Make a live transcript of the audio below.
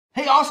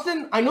Hey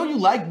Austin, I know you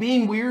like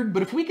being weird,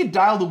 but if we could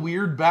dial the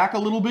weird back a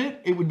little bit,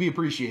 it would be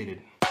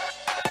appreciated.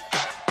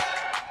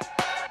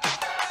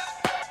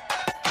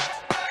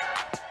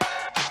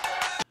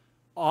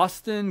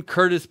 Austin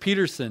Curtis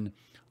Peterson.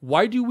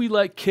 Why do we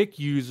let kick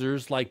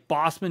users like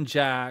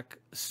BossmanJack,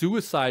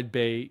 Suicide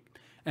Bait,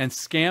 and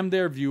scam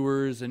their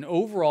viewers and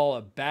overall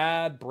a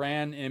bad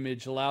brand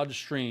image allowed to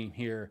stream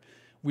here?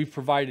 We've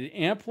provided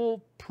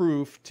ample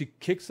proof to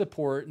kick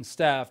support and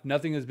staff.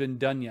 Nothing has been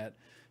done yet.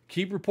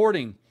 Keep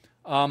reporting.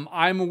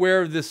 I'm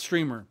aware of this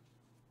streamer.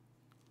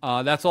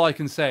 That's all I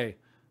can say.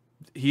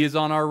 He is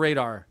on our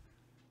radar.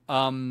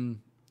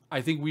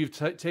 I think we've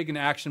taken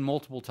action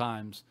multiple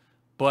times,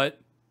 but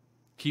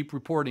keep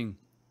reporting,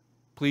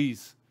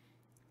 please.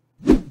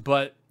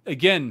 But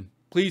again,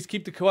 please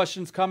keep the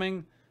questions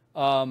coming.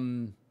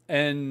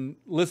 And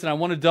listen, I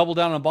want to double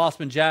down on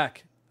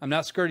BossmanJack. I'm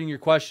not skirting your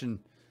question.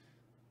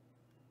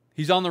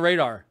 He's on the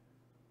radar.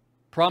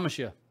 Promise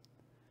you.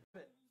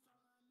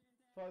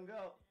 Fun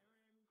go.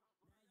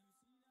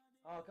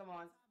 Oh, come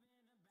on.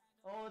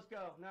 Oh, let's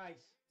go.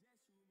 Nice.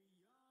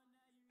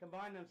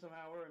 Combine them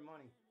somehow. We're in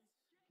money.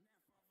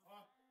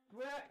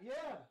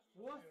 Yeah.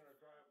 What?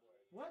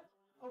 What?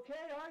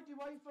 Okay, all right, dude.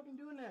 Why are you fucking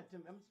doing that to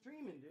me? I'm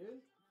streaming, dude.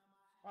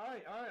 All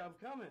right. I'm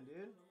coming,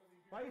 dude.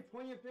 Why are you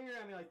pointing your finger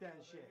at me like that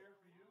and shit?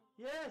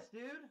 Yes,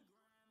 dude.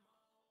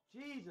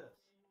 Jesus.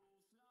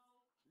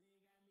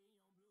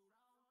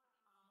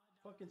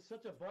 Fucking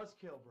such a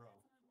buzzkill, bro.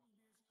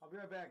 I'll be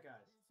right back,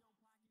 guys.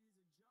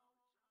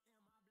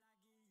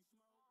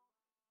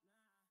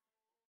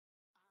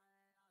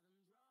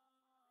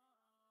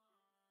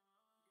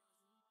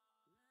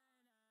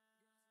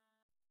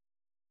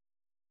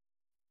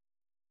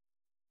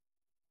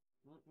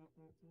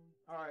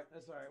 All right,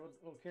 that's all right.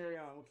 We'll carry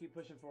on. We'll keep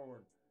pushing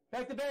forward.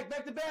 Back to back,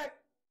 back to back.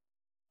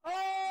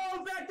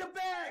 Oh, back to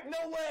back.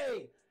 No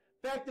way.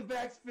 Back to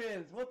back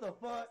spins. What the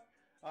fuck?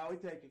 We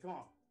take it. Come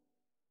on.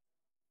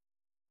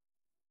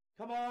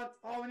 Come on.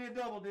 Oh, we need a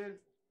double, dude.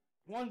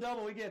 One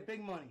double, we get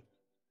big money.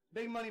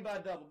 Big money by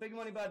double. Big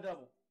money by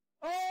double.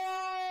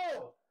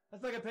 Oh!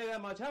 That's not going to pay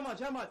that much. How much?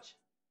 How much?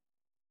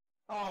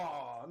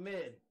 Oh,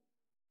 mid.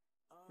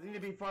 We need to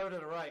be farther to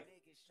the right.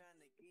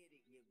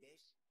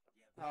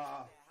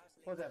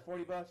 What's that,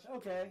 40 bucks?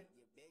 Okay.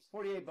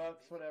 48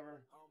 bucks,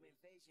 whatever.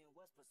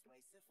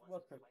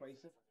 What's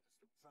persuasive?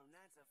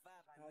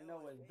 I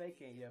know it's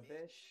bacon, you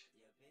bitch.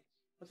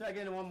 Let's try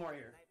getting one more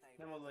here.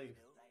 Then we'll leave.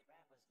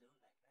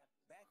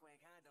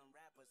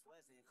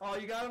 Oh,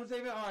 you got him,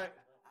 Saving? All right.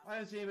 I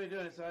didn't see anybody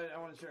doing it, so I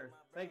wasn't sure.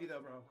 Thank you, though,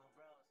 bro.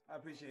 I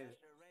appreciate it.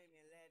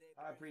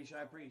 I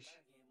appreciate.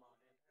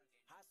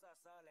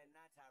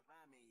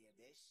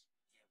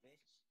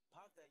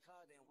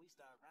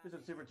 This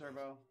is Super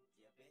Turbo.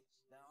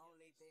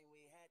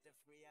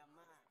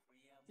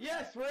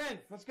 Yes, we're in.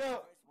 Let's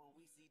go.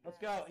 Let's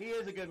go. He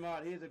is a good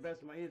mod. He is the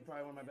best mod. He is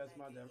probably one of my best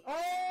mods ever.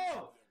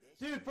 Oh!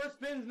 Dude, first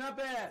spin's not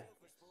bad.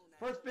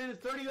 First spin is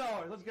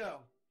 $30. Let's go.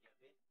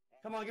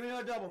 Come on, give me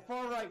another double.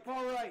 Far right,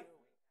 far right.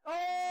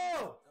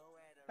 Oh!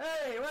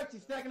 Hey, we're actually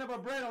stacking up our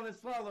bread on this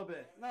slot a little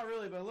bit. Not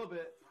really, but a little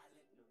bit.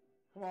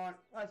 Come on.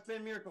 Last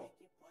spin miracle.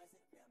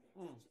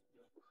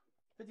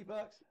 50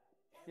 bucks.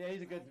 Yeah,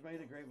 he's a great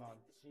mod.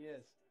 He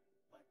is.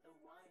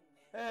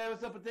 Hey,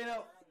 what's up,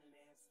 Patino?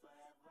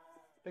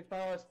 Big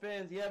power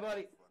spins. Yeah,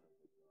 buddy.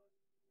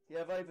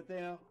 Yeah, buddy,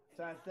 Patino.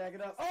 Trying to stack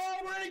it up. Oh,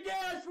 we're in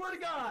again. I swear to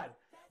God.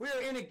 We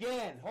are in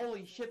again.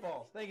 Holy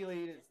shitballs. Thank you,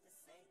 ladies.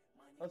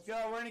 Let's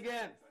go. We're in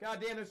again. God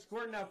damn, there's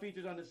squirting out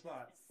features on this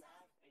slot.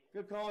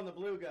 Good call on the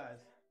blue, guys.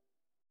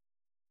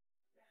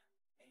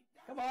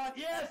 Come on.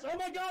 Yes. Oh,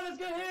 my God. That's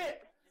going to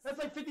hit. That's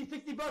like 50,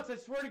 60 bucks. I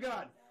swear to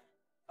God.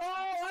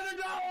 Oh,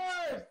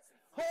 $100.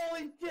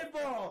 Holy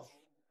shitballs.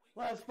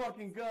 Let's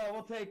fucking go.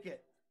 We'll take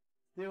it.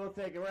 Dude, we'll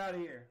take it. We're out of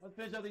here. Let's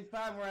finish up these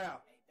 5 and we're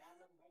out.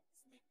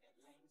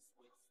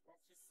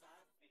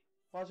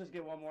 Let's just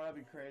get one more. That'd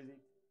be crazy.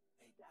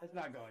 It's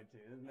not going to.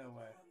 There's no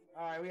way.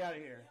 All right, we out of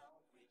here.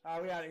 All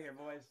right, we out of here,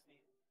 boys.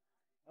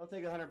 I'll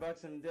take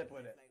 $100 and dip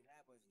with it.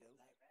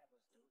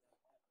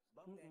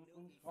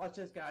 Watch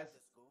this, guys.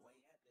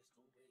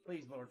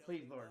 Please, Lord.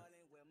 Please, Lord.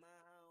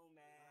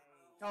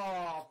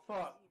 Oh,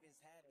 fuck.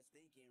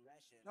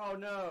 Oh,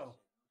 no.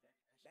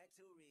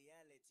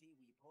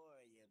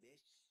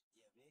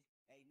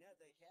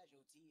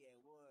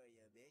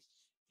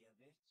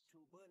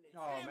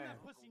 Oh, man.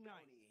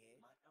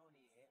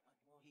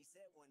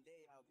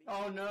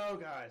 Oh, no,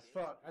 guys.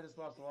 Fuck. I just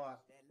lost a lot.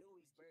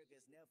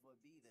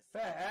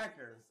 Fat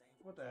hacker.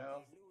 What the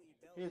hell?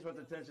 He's worth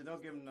attention.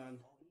 Don't give him none.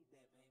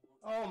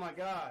 Oh, my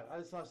God. I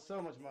just lost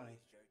so much money.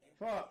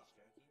 Fuck.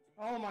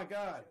 Oh, my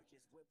God.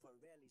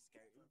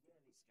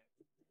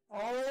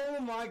 Oh,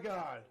 my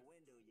God.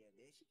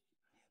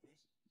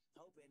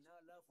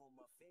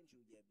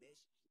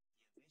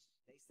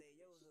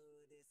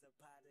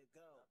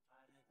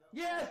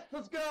 Yes,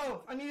 let's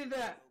go. I needed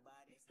that.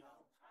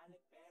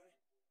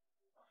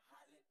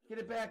 Get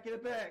it back, get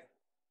it back.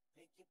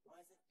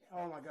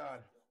 Oh my God.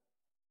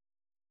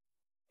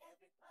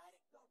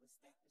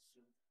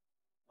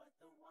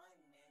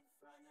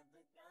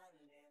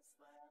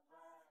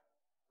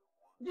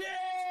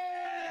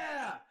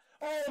 Yeah!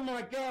 Oh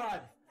my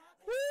god!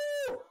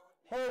 Woo!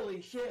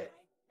 Holy shit!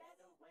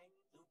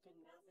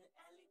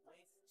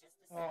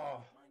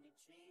 Oh.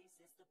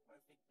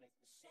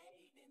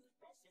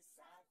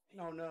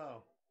 No,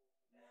 no.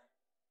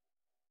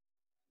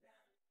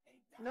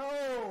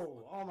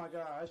 No! Oh my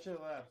god, I should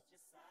have left.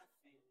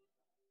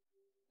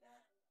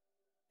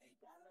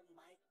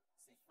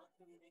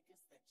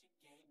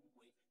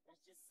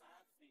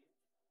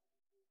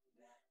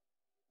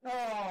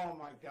 Oh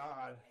my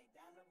god.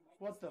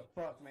 What the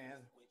fuck, man?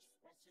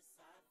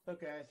 It's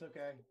okay, it's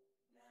okay.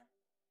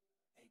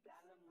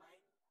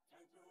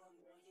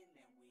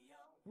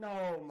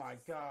 No, my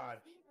god.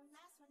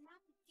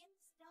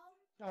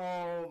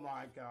 Oh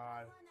my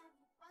god.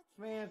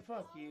 Man,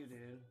 fuck you,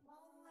 dude.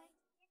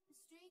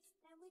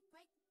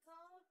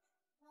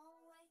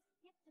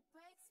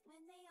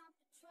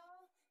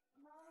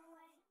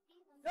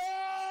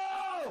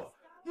 Oh!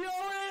 The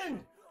all-in!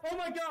 Oh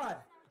my god!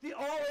 The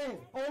all-in!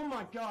 Oh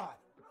my god!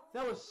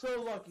 That was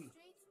so lucky.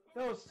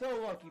 That was so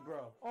lucky,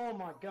 bro. Oh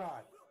my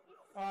god.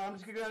 I'm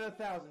just gonna go to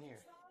 1,000 here.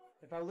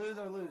 If I lose,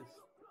 I lose.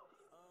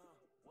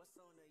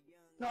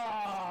 Oh,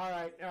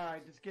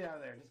 alright. Just get out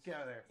of there. Just get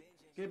out of there.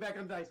 Get back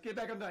on dice. Get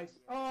back on dice.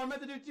 Oh, I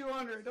meant to do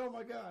 200. Oh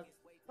my god.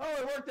 Oh,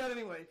 it worked out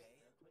anyways.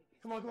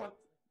 Come on, come on.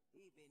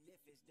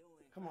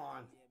 Come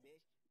on.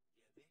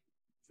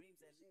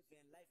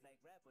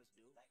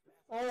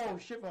 Oh,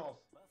 shitballs.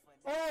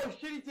 Oh,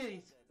 shitty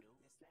titties.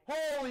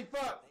 Holy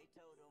fuck.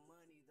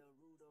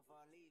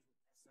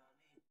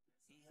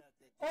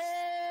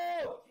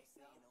 Oh!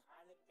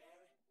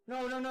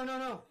 No, no, no, no,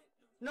 no.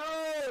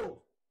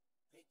 No!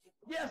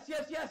 Yes,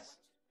 yes, yes!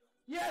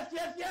 Yes,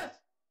 yes,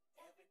 yes!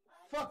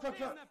 Fuck, fuck,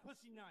 fuck.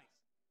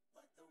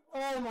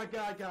 Oh my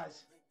god,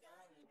 guys.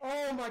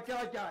 Oh my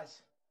god,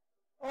 guys.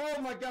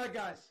 Oh my god,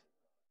 guys.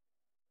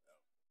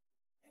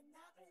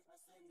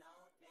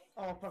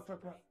 Oh, fuck,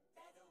 fuck, fuck.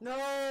 No!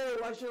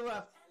 I should have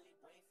left.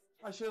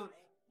 I should have...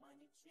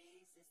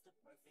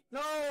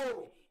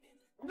 No!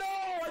 No!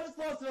 I just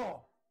lost it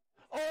all!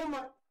 Oh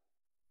my...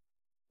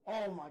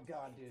 Oh my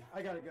god, dude.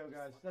 I gotta go,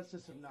 guys. That's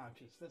just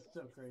obnoxious. That's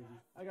so crazy.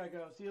 I gotta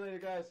go. See you later,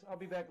 guys. I'll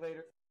be back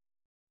later.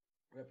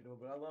 Reputable,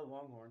 but I love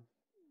Longhorn.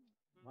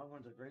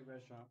 Longhorn's a great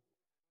restaurant.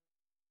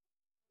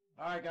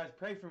 Alright, guys.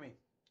 Pray for me.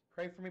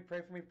 Pray for me,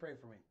 pray for me, pray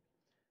for me.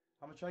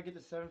 I'm gonna try to get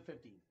to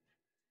 750.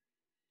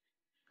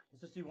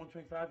 Let's just do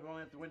 125. We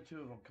only have to win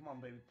 2 of them. Come on,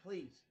 baby.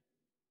 Please.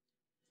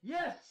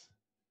 Yes!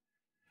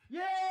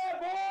 Yeah,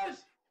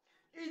 boys!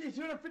 Easy,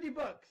 250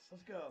 bucks.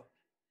 Let's go.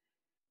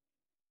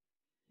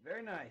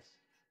 Very nice.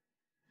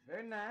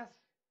 Very nice.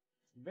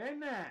 Very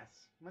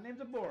nice. My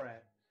name's a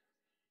Borat.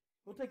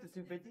 We'll take the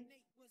 250.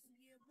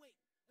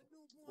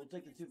 We'll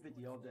take the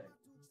 250 all day.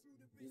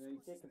 You know,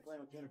 you can't complain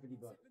with 250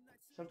 bucks.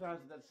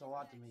 Sometimes that's a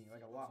lot to me.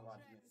 Like a lot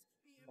to me.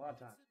 A lot of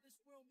times.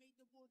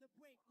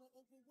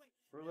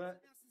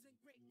 Roulette?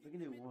 We can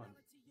do 1.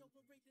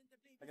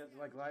 I got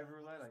like live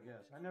roulette, I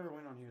guess. I never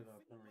went on here though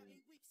for some reason.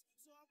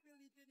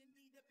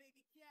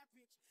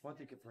 One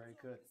thing could pray,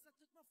 could.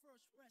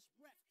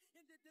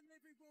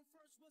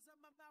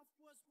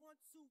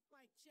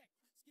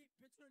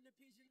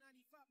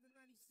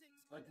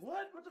 Like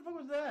what? What the fuck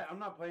was that? I'm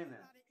not playing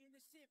that.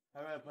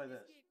 I'd rather play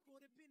this.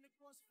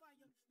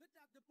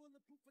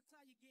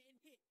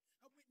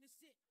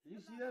 Did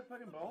you see that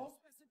fucking ball?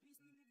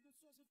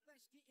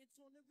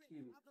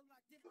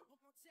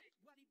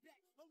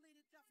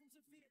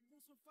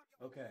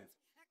 Okay.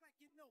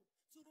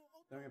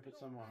 Then I'm gonna put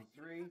some on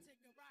 3,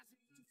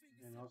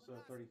 and also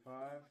 35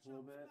 a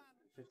little bit,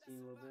 15 a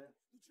little bit,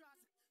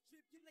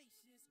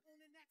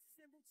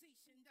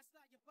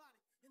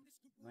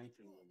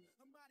 19 a little bit.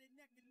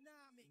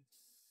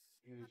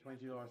 Give me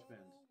 $22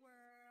 spins.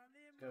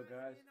 Let's go,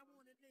 guys.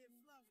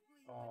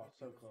 Oh,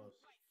 so close.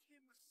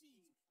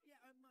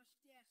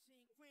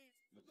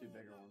 The 2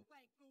 bigger ones.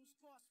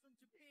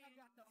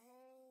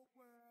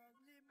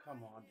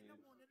 Come on, dude.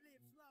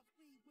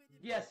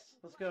 Yes!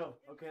 Let's go.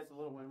 Okay, it's a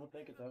little win. We'll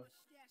take it, though.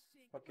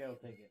 Okay, I'll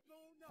take it.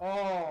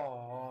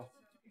 Oh!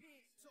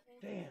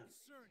 Damn.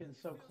 It's getting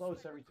so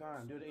close every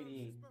time. Do it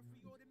 88.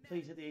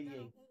 Please hit the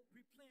 88.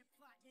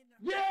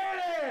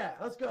 Yeah!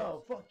 Let's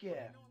go. Fuck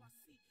yeah.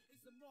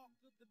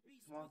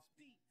 Come on.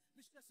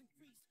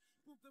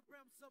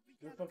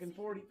 Do a fucking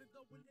 40.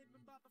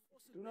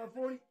 Do another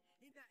 40.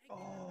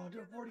 Oh, do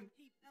a 40.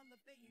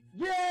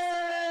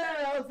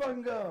 Yeah! Let's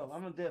fucking go.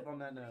 I'm gonna dip on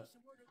that note.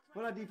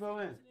 What did I depot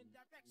in?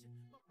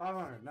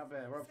 500. Not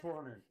bad. We're up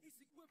 400.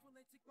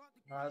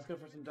 Alright, let's go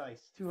for some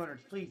dice.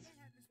 200, please.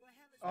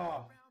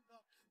 Oh.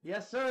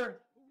 Yes,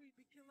 sir.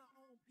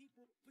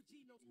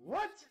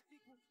 What?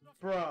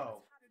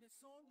 Bro.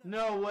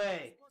 No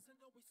way.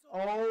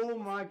 Oh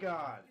my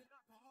god.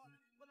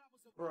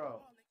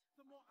 Bro.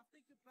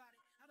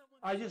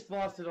 I just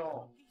lost it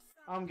all.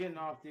 I'm getting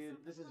off, dude.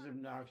 This is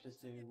obnoxious,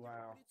 dude.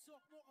 Wow.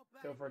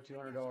 Go for a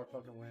 $200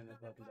 fucking win that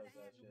fucking does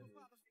that shit, dude.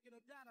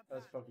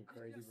 That's fucking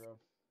crazy, bro.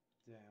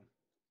 Damn.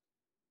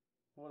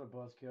 What a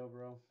buzzkill,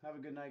 bro. Have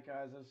a good night,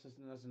 guys. That's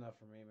enough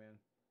for me, man.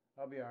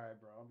 I'll be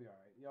alright, bro. I'll be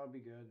alright. Y'all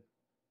be good.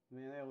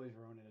 Man, they always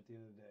ruin it at the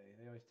end of the day.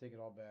 They always take it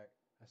all back.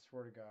 I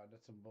swear to God,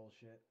 that's some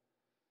bullshit.